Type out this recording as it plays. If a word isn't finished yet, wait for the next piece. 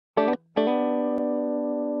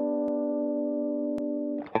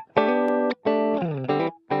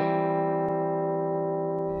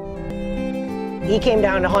He came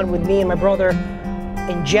down to hunt with me and my brother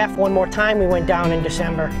and Jeff one more time. We went down in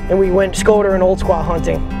December, and we went Scoter and old squaw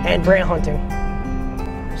hunting and brant hunting.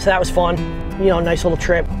 So that was fun, you know, nice little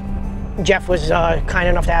trip. Jeff was kind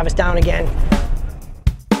enough to have us down again.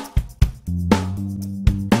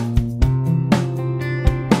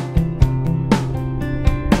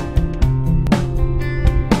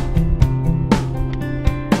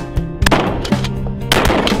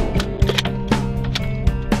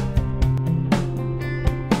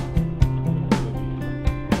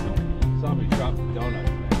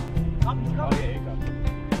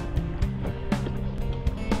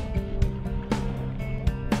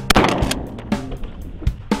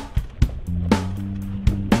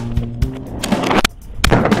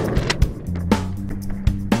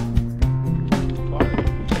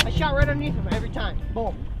 Right underneath him every time.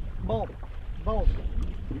 Boom, boom, boom.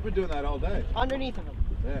 You've been doing that all day. Underneath of him.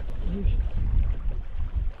 Yeah.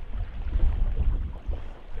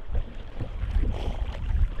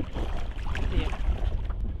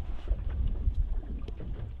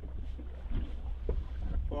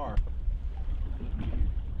 Far.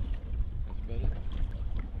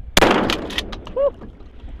 Woo.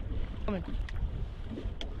 Coming.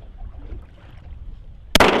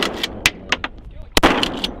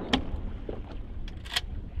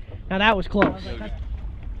 Now that was close.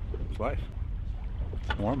 It's life.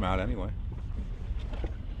 It's warm out anyway.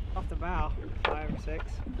 Off the bow, 5 or 6.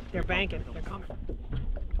 They're banking. They're coming.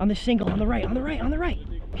 On the single, on the right, on the right, on the right.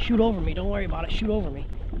 Shoot over me. Don't worry about it. Shoot over me.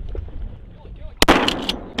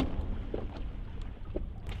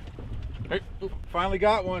 Hey, finally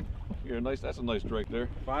got one. You're nice. That's a nice drake there.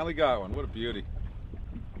 Finally got one. What a beauty.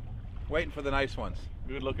 Waiting for the nice ones.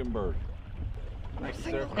 Good looking bird. Nice,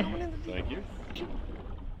 sir. Thank you.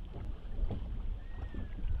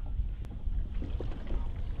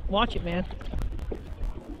 Watch it, man.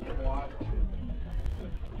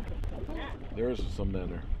 There's some in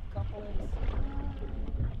there.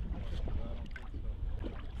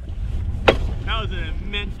 That was an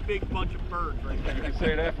immense big bunch of birds right there. You can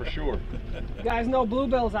say that for sure. You guys know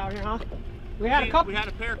bluebills out here, huh? We had a couple. We had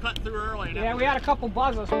a pair cut through early. Yeah, we had a couple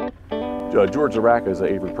buzzers. George Seaduck is an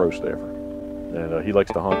Avery Pro staffer, and he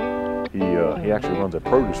likes to hunt. He actually runs a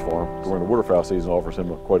produce farm during the waterfowl season. Offers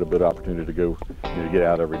him quite a bit of opportunity to go, you know, get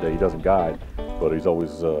out every day. He doesn't guide, but he's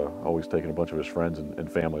always taking a bunch of his friends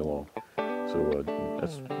and family along. So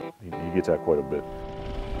he gets out quite a bit.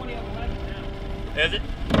 Is it?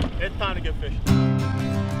 It's time to go fishing.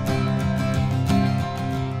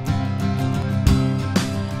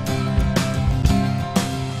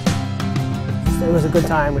 It was a good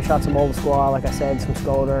time. We shot some old squaw, like I said, some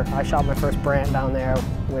Scoter. I shot my first brant down there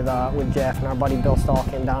with Jeff, and our buddy Bill Stahl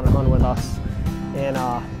came down and hunted with us. And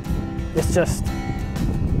it's just,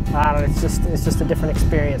 I don't know, it's just a different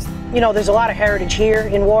experience. You know, there's a lot of heritage here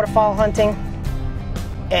in waterfowl hunting,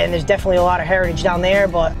 and there's definitely a lot of heritage down there,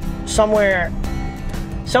 but somewhere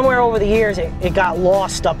over the years it got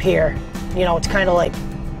lost up here. You know, it's kind of like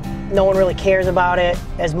no one really cares about it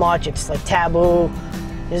as much. It's like taboo.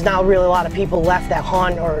 There's not really a lot of people left that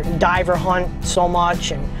hunt or diver hunt so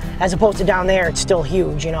much, and as opposed to down there, it's still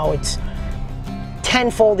huge. You know, it's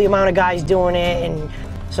tenfold the amount of guys doing it, and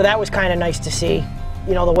so that was kind of nice to see.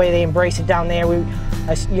 You know, the way they embrace it down there. We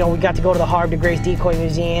got to go to the Harb de Gray's Decoy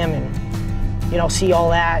Museum and, you know, see all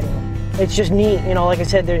that. And it's just neat. You know, like I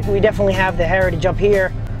said, we definitely have the heritage up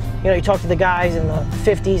here. You know, you talk to the guys in the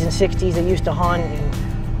 50s and 60s that used to hunt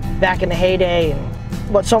and back in the heyday,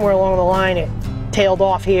 but somewhere along the line it tailed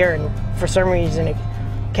off here, and for some reason it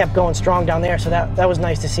kept going strong down there, so that was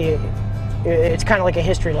nice to see. It's kind of like a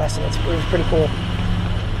history lesson. It was pretty cool.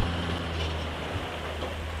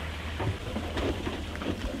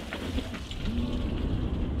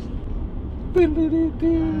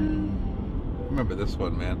 Remember this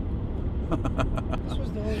one, man. This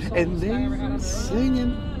was the only song And I ever had on they're the radio.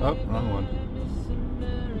 singing. Oh, wrong one.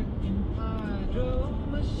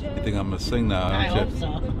 You think I'm gonna sing now, I don't hope you? so.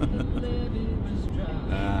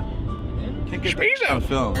 Can't get that on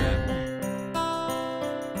film, man.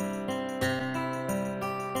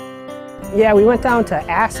 Yeah, we went down to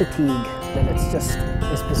Seaduck, and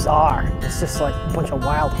it's bizarre. It's just like a bunch of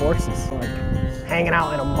wild horses, like hanging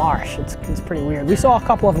out in a marsh. It's pretty weird. We saw a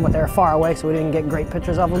couple of them, but they were far away, so we didn't get great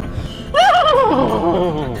pictures of them.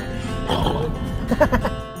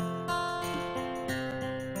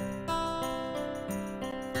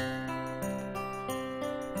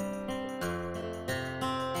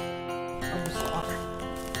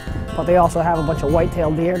 But they also have a bunch of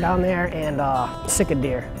white-tailed deer down there and sika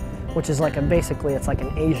deer, which is like basically it's like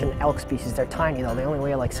an Asian elk species. They're tiny though. They only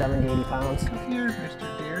weigh like 70, 80 pounds. Here,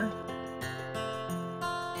 Mr. Deer.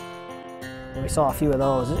 And we saw a few of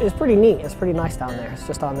those. It's pretty neat. It's pretty nice down there. It's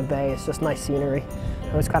just on the bay. It's just nice scenery.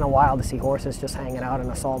 It was kind of wild to see horses just hanging out in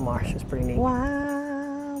a salt marsh. It's pretty neat.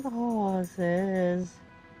 Wild horses.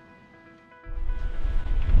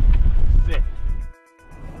 Sick.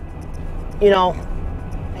 You know,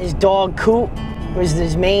 his dog Coot was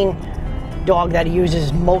his main dog that he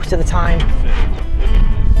uses most of the time.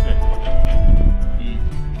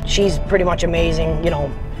 She's pretty much amazing, you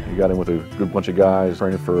know. He got in with a good bunch of guys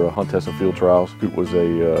training for hunt tests and field trials. Coot was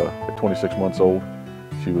a 26 months old.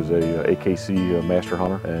 She was a AKC master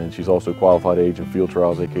hunter, and she's also qualified age in field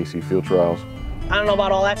trials, AKC field trials. I don't know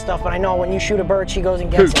about all that stuff, but I know when you shoot a bird, she goes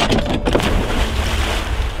and gets it.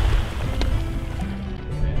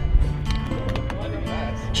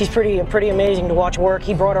 She's pretty amazing to watch work.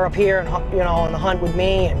 He brought her up here and, you know, on the hunt with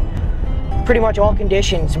me, and pretty much all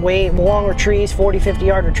conditions, long retrieves, 40,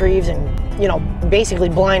 50-yard retrieves, and, you know, basically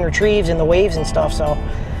blind retrieves in the waves and stuff. So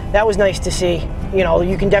that was nice to see. You know,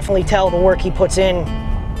 you can definitely tell the work he puts in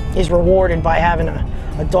is rewarded by having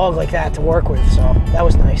a dog like that to work with. So that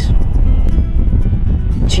was nice.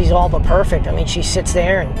 She's all but perfect. I mean, she sits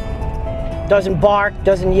there and doesn't bark,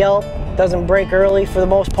 doesn't yelp, doesn't break early for the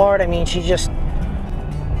most part. I mean, she's just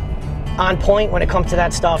on point when it comes to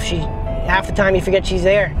that stuff. Half the time you forget she's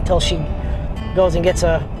there until she goes and gets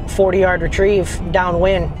a 40-yard retrieve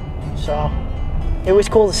downwind. So it was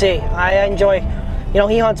cool to see. I enjoy, you know,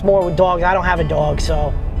 he hunts more with dogs. I don't have a dog,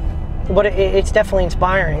 so, but it's definitely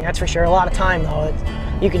inspiring, that's for sure. A lot of time though,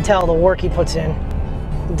 you can tell the work he puts in.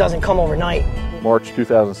 It doesn't come overnight. March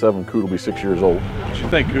 2007, Coot will be 6 years old. What you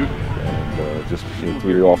think, Coot? And just, you know,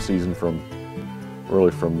 through the off season from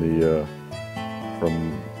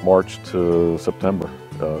March to September.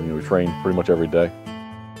 You know, we train pretty much every day.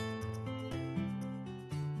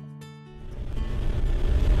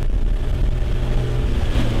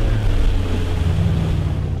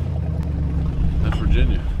 That's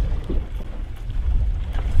Virginia.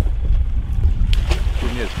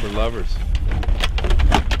 Virginia's for lovers.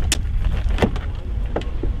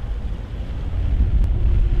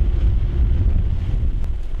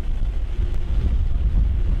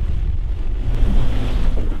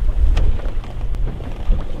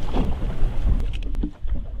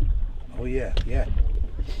 Oh yeah, yeah.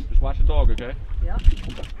 Just watch the dog, okay? Yeah.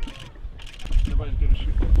 Everybody's gonna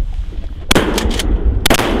shoot.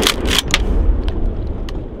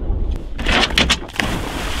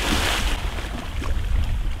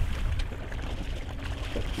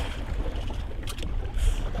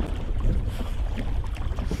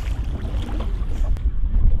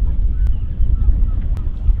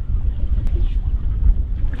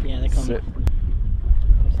 Yeah, they're coming. Sit.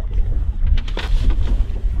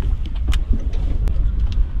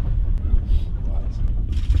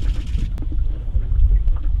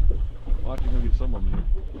 Watch, you're gonna get some of them here.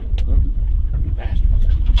 Bastard.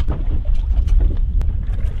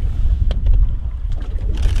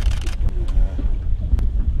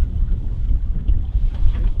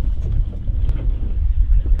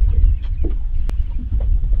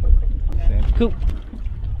 Coot.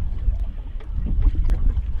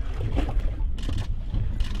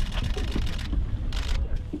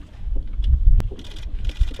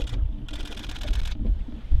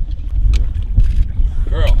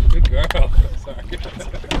 Girl, good girl. Sorry.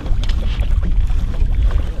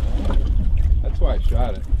 That's why I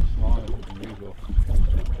shot it. It's longer than usual.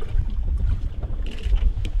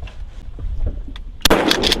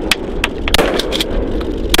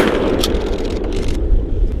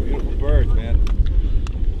 Beautiful birds, man.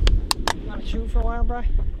 You want to shoot for a while, bro?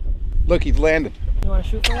 Look, he's landing. You want to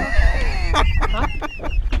shoot for a while? Huh?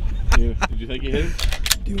 Did you think you hit him?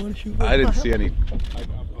 Do you want to shoot for a while? I didn't see any.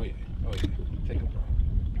 Oh yeah. Oh yeah. Take him.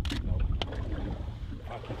 No.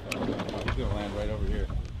 He's gonna land right over here.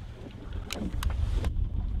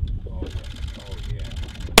 Oh yeah. Oh yeah.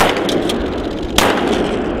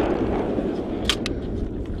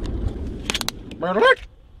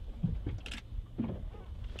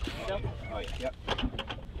 Oh yeah. Yep.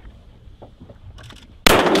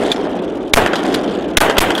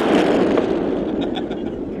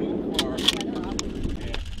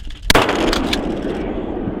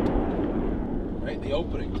 Right in the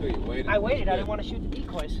opening too. You waited. I waited. I didn't want to shoot the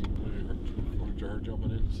decoys. Her jumping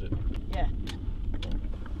in and sit. Yeah.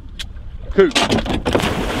 Coot.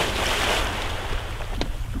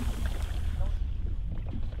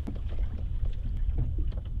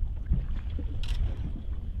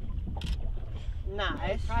 Nah,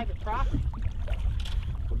 it's private property.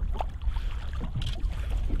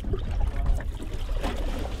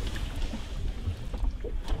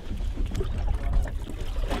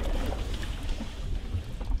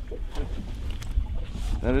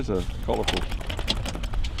 That is a colorful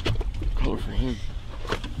hen.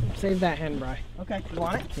 Save that hen, Bri. Okay, you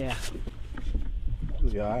want it? Yeah.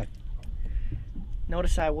 Yeah.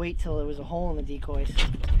 Notice I wait till there was a hole in the decoys.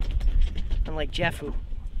 Unlike Jeff, who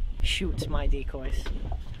shoots my decoys.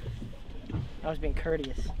 I was being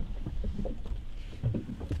courteous.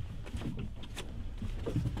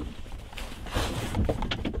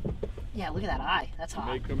 Yeah, look at that eye. That's hot.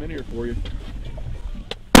 May come in here for you.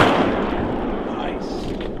 Nice.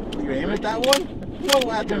 You aim at that one?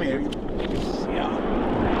 No, at them here. Yeah.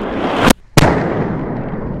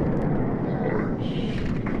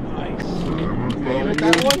 Nice. You aim at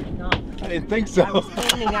that one? No. I didn't think so. I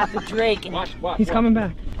was aiming at the drake and Watch, He's coming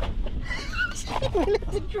back. aiming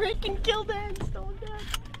at the drake and killed the hen. Stone dead.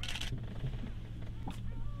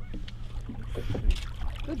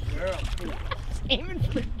 Good girl. Dude. Aiming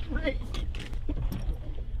for the drake.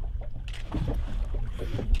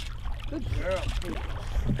 Good girl. Dude.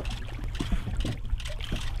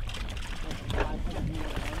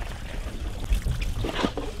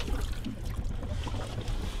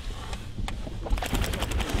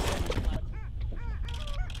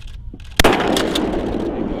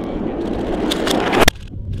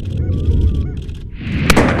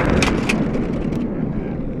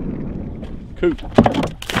 Coot.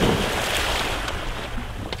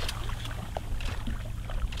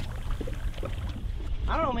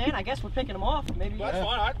 I don't know, man. I guess we're picking them off. Maybe That's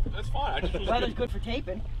fine. That's fine. I just was weather's good for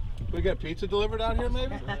taping. We got pizza delivered out here,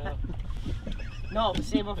 maybe? No,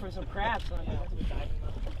 save up for some crabs.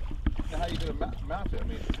 How you gonna mount it? I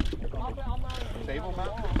mean, table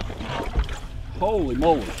mount? Holy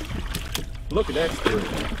moly. Look at that steer.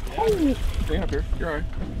 Oh. Stand up here. You're all right.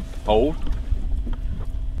 Hold.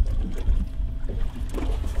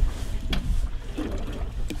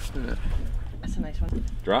 That's a nice one.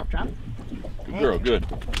 Drop. Drop. Good girl, good.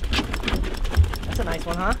 That's a nice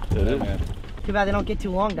one, huh? That is. Too bad they don't get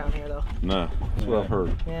too long down here, though. No, that's what I've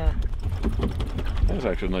heard. Yeah. That's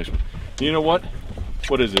actually a nice one. You know what?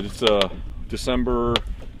 What is it? It's December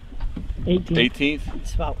 18th.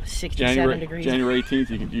 It's about 67 degrees. January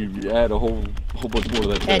 18th. You add a whole bunch more to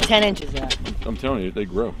that. And 10 inches of that. I'm telling you, they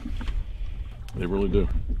grow. They really do.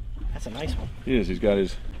 That's a nice one. He is. He's got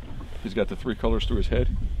the 3 colors through his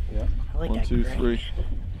head. Yeah. I like 1, that 2, gray. 3.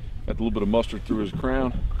 Got a little bit of mustard through his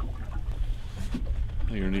crown. I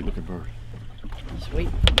think you're a neat looking bird. Sweet.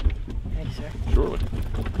 Thank you, sir. Surely.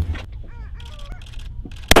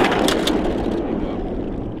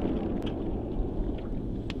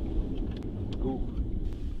 Ooh.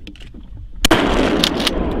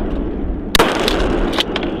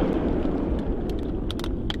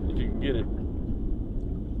 If you can get it.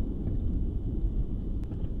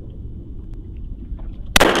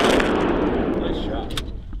 Nice shot.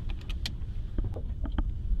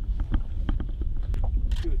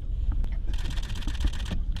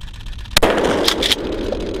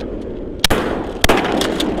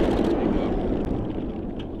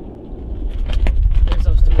 There's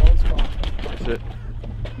those 2 old squaws. That's it.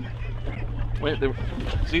 Wait, they were.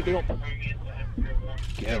 See, they don't.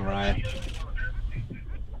 Get him, Ryan.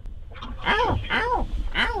 Ow! Ow!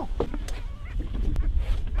 Ow!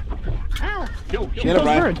 Ow! Kill. Get him, Those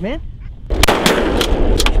Ryan. birds, man.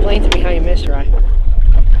 Explain to me how you missed, Ryan.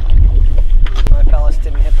 My fellas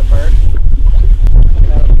didn't hit the bird.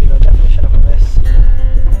 That would be the definition of a miss.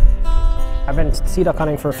 I've been Seaduck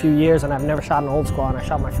hunting for a few years and I've never shot an old squaw, and I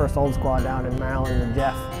shot my first old squaw down in Maryland with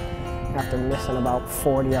Jeff after missing about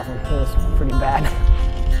 40 of them. It was pretty bad.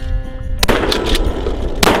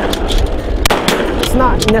 It's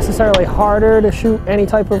not necessarily harder to shoot any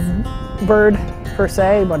type of bird per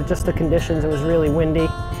se, but just the conditions. It was really windy,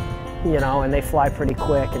 you know, and they fly pretty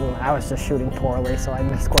quick, and I was just shooting poorly, so I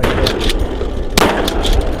missed quite a bit.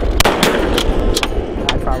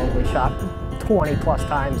 I probably shot 20 plus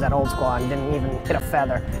times that old squaw and didn't even hit a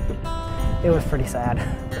feather. It was pretty sad.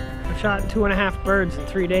 I shot 2.5 birds in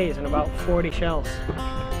 3 days and about 40 shells.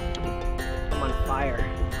 I'm on fire.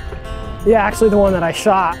 Yeah, actually the one that I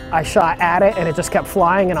shot at it and it just kept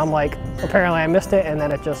flying, and I'm like, apparently I missed it, and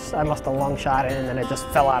then it just, I must have long shot it, and then it just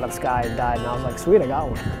fell out of the sky and died, and I was like, sweet, I got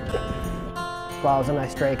one. Well, it was a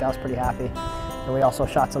nice drake, I was pretty happy. And we also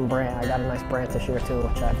shot some brant. I got a nice brant this year too,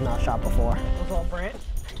 which I've not shot before. Those all brant?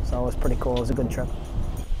 So it was pretty cool, it was a good trip.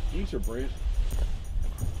 Geese are brave.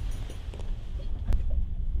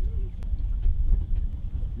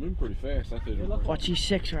 Moving pretty fast. I think. Watch these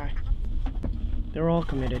 6, right? They're all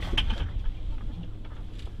committed.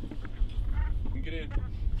 You can get in.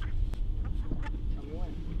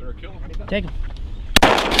 Better kill him. Take them.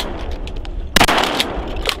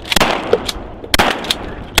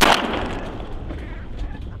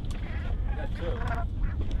 Got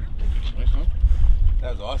 2.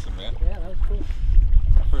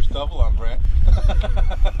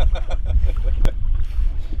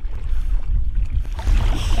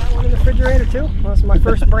 is my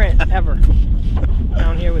first brant ever.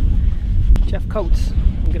 Down here with Jeff Coates.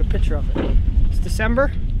 I'll get a picture of it. It's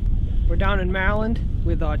December. We're down in Maryland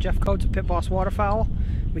with Jeff Coates of Pitboss Waterfowl.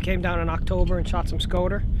 We came down in October and shot some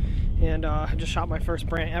Scoter, and I just shot my first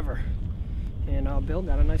brant ever. And Bill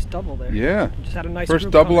got a nice double there. Yeah. Just had a nice first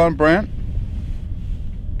group double coming. on Brant.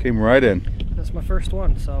 Came right in. That's my first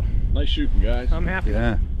one, so Nice shooting, guys. I'm happy.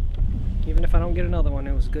 Yeah. Even if I don't get another one,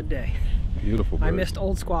 it was a good day. Beautiful bird. I missed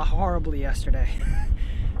Old Squaw horribly yesterday.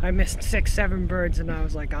 I missed 6, 7 birds, and I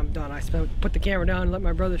was like, I'm done. I put the camera down and let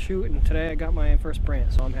my brother shoot, and today I got my first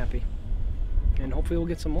brant, so I'm happy. And hopefully we'll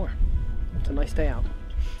get some more. It's a nice day out.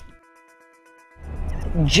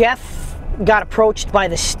 Jeff got approached by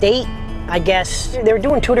the state, I guess. They were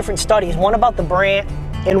doing 2 different studies, one about the brant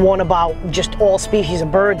and one about just all species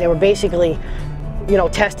of bird. They were basically, you know,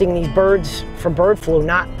 testing these birds for bird flu,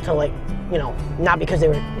 not to like, you know, not because they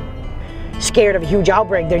were scared of a huge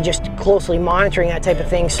outbreak. They're just closely monitoring that type of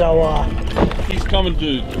thing. So He's coming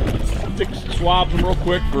to swab them real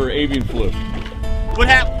quick for avian flu. What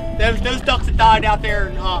happened? Those ducks that died out there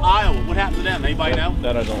in Iowa, what happened to them? Anybody know?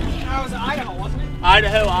 That I don't know. That was Idaho, wasn't it?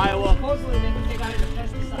 Idaho, Iowa. Supposedly they got into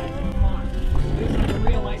pesticides in the pond. It was like a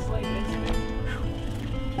real isolated incident.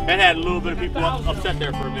 That had a little bit of people upset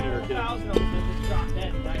there for a minute or two. 1,000 of them just dropped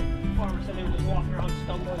dead, right? Farmer said they were just walking around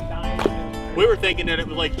stumbling, dying. We were thinking that it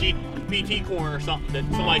was like BT corn or something that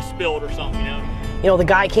somebody spilled or something, you know? you know, the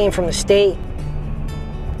guy came from the state,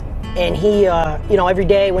 and he, you know, every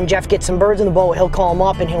day when Jeff gets some birds in the boat, he'll call him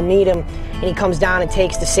up and he'll meet him, and he comes down and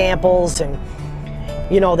takes the samples, and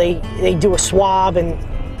you know, they do a swab, and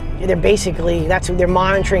they're basically, they're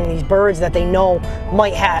monitoring these birds that they know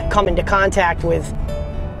might come into contact with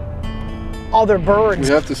other birds.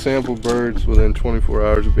 We have to sample birds within 24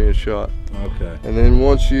 hours of being shot. Okay. And then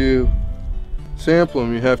once you sample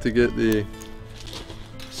them, you have to get the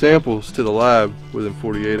samples to the lab within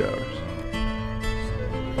 48 hours.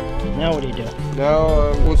 Now what do you do?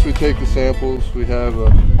 Now, once we take the samples, we have,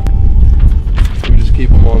 we just keep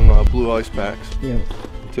them on blue ice packs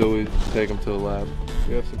until we take them to the lab.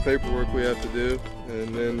 We have some paperwork we have to do,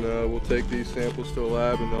 and then we'll take these samples to the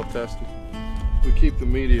lab and they'll test them. We keep the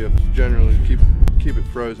media, generally keep it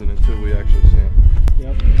frozen until we actually sample.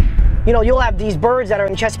 Yep. You know, you'll have these birds that are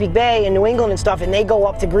in Chesapeake Bay and New England and stuff, and they go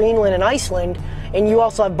up to Greenland and Iceland, and you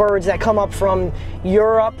also have birds that come up from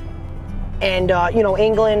Europe and you know,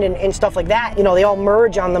 England and stuff like that. You know, they all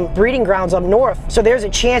merge on the breeding grounds up north. So there's a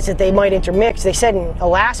chance that they might intermix. They said in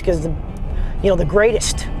Alaska is the, you know, the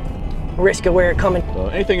greatest risk of where it coming.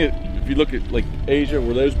 Anything that, if you look at like Asia,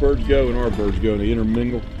 where those birds go and our birds go, and they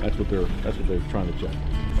intermingle, that's what they're trying to check.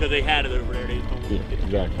 Because they had it over there. They told me. Yeah,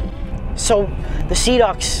 exactly. So the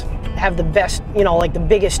Seaducks have the best, you know, like the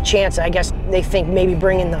biggest chance, I guess they think, maybe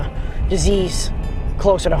bringing the disease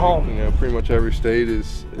closer to home. You know, pretty much every state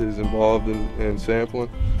is involved in sampling.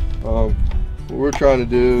 What we're trying to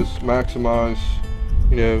do is maximize,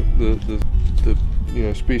 you know, the you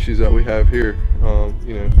know, species that we have here.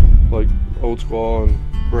 You know, like old squaw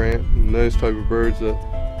and brant and those type of birds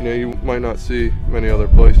that, you know, you might not see many other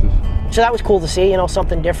places. So that was cool to see, you know,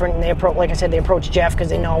 something different. And they like I said, they approached Jeff because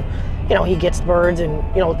they know, you know, he gets birds, and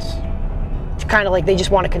you know, it's kind of like they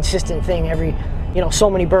just want a consistent thing every, you know, so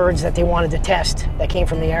many birds that they wanted to test that came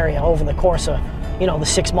from the area over the course of, you know, the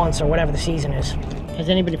 6 months or whatever the season is. Has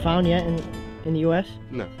anybody found yet in the U.S.?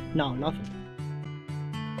 No. No, nothing.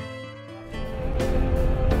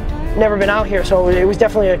 Never been out here, so it was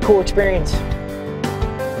definitely a cool experience.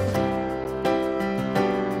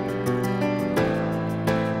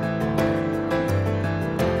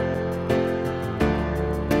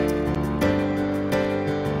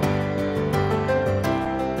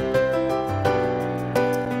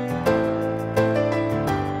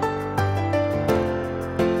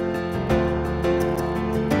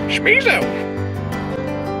 Schmeezo.